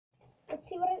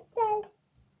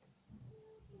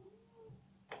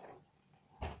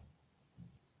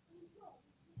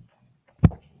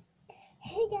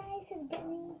guys, it's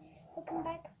Britney. Welcome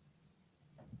back.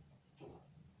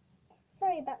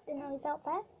 Sorry about the noise out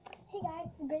there. Hey guys,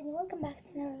 it's Britney. Welcome back to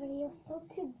another video. So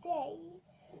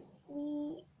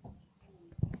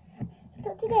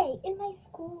today in my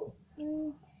school,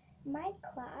 in my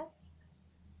class,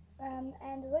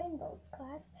 and Rainbow's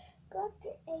class, got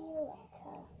a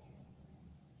letter.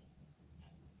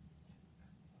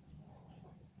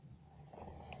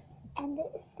 And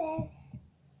it says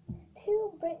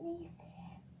to Britney's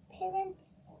parents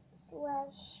 /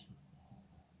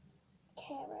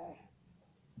 carer.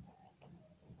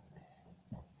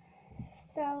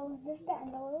 So this is the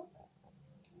envelope.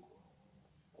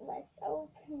 Let's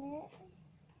open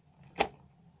it.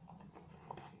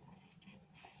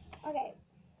 Okay,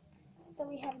 so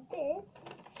we have this,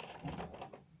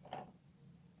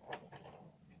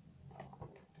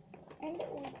 and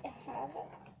we have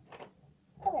this.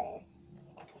 Okay,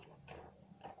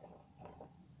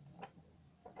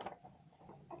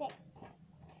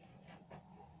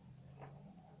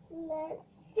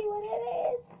 let's see what it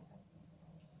is.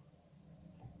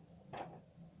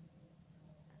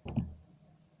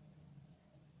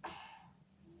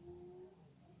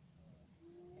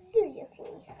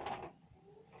 Seriously.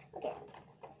 Okay,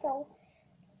 so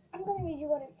I'm gonna read you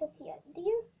what it says here.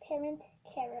 Dear parent,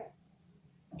 carer,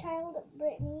 child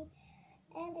Britney,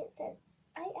 and it says,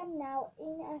 I am now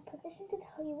in a position to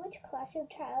tell you which class your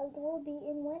child will be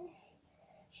in when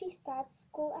she starts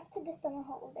school after the summer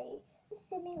holiday,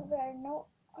 assuming there are no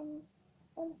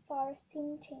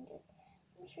unforeseen changes.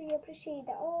 I'm sure you appreciate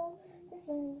that all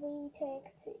decisions we take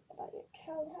about your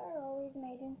child are always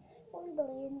made in what we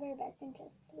believe in their best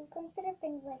interests. We consider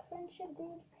things like friendship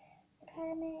groups,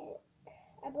 academic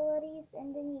abilities,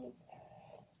 and the needs,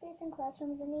 space in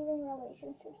classrooms, and even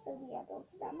relationships of the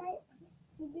adults that might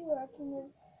be working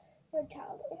with your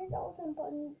child. It is also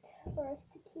important for us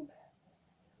to keep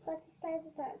class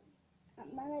sizes at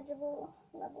manageable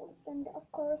levels, and of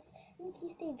course, in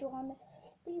Key Stage 1,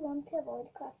 we want to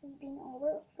avoid classes being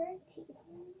over 30.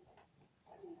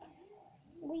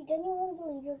 We genuinely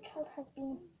believe your child has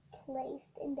been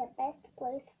placed in the best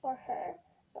place for her,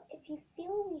 but if you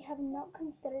feel we have not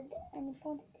considered an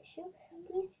important issue,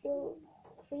 please feel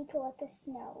free to let us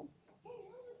know.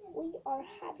 We are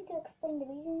happy to explain the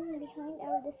reasoning behind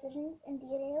our decisions in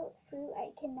detail. Through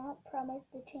I cannot promise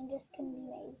the changes can be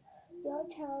made. Your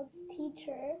child's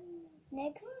teacher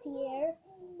next year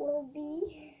will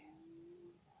be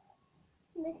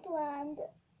Miss Land.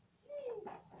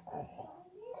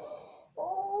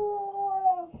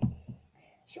 Oh,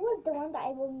 she was the one that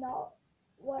I will not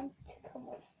want to come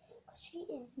with. She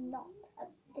is not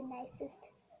the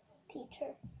nicest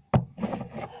teacher.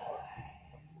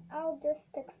 I'll just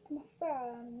text my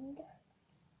friend.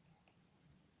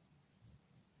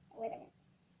 Wait a minute.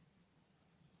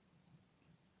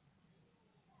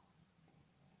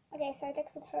 Okay, so I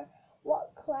texted her,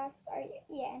 what class are you?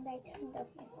 Yeah, and I turned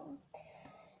off my phone.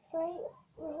 So I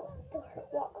wrote to her,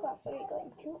 what class are you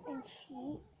going to? And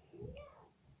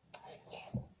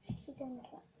yes, she's in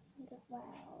this one as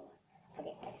well.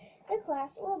 Okay, the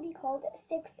class will be called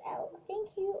 6L.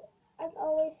 Thank you, as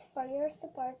always, for your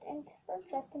support and for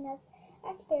trusting us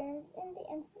as parents in the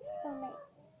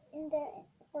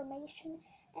information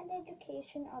and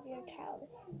education of your child.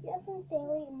 Yours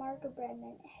sincerely, Mark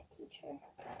Brennan, head teacher.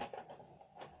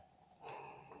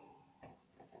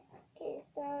 Okay,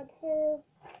 so this is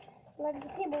like the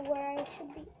table where I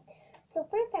should be. So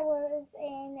first I was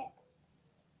in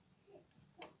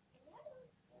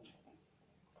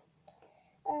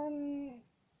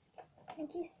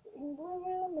in blue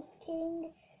room, Miss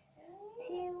King,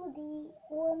 to the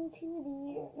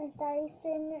Miss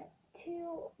Dyson, to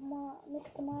Miss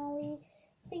Tamale,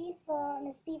 3 for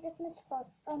Miss Beavis, Miss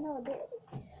Foss. Oh no,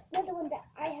 not the one that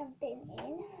I have been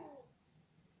in,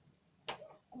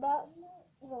 but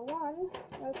the one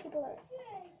where people are.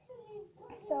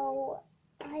 So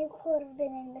I could have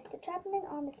been in Mr. Chapman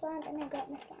or Miss Land, and I got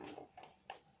Miss Land.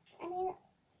 I mean,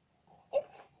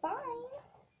 it's fine.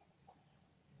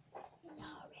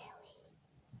 Not really.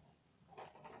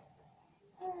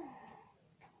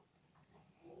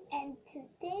 And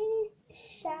today's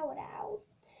shout out.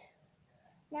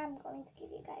 Now I'm going to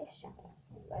give you guys shout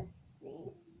outs. Let's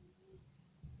see.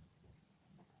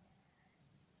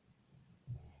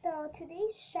 So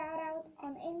today's shout out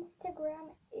on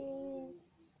Instagram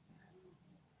is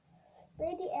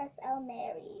Lady SL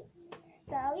Mary.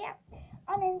 So yeah,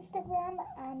 on Instagram,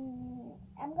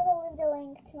 I'm gonna leave the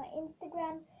link to my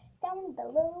Instagram down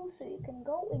below so you can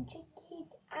go and check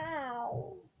it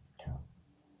out.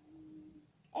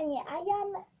 And yeah, I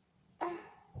am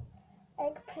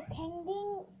like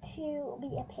pretending to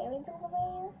be a parent over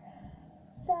there.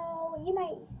 So you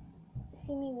might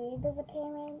see me weird as a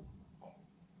parent,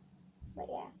 but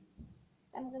yeah,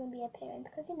 I'm gonna be a parent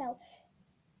because you know,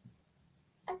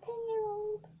 a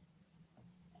 10-year-old.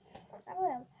 I don't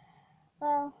know.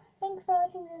 Well, thanks for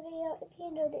watching this video. If you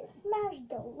enjoyed it, smash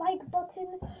the like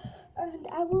button, and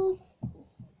I will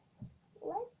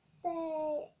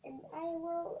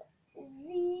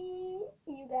see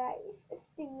you guys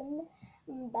soon.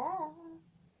 Bye.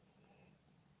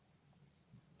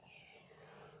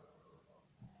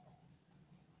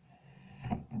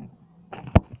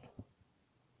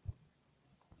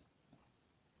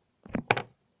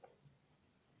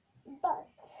 But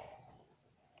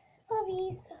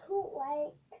hobbies, who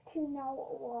like to know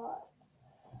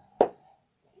what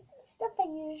stuff I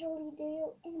usually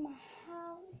do in my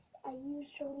house? I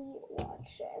usually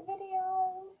watch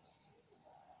videos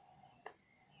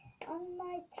on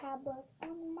my tablet,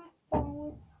 on my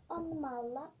phone, on my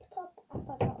laptop. I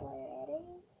forgot where it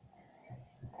is.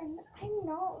 And I'm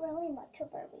not really much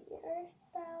of a reader,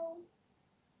 so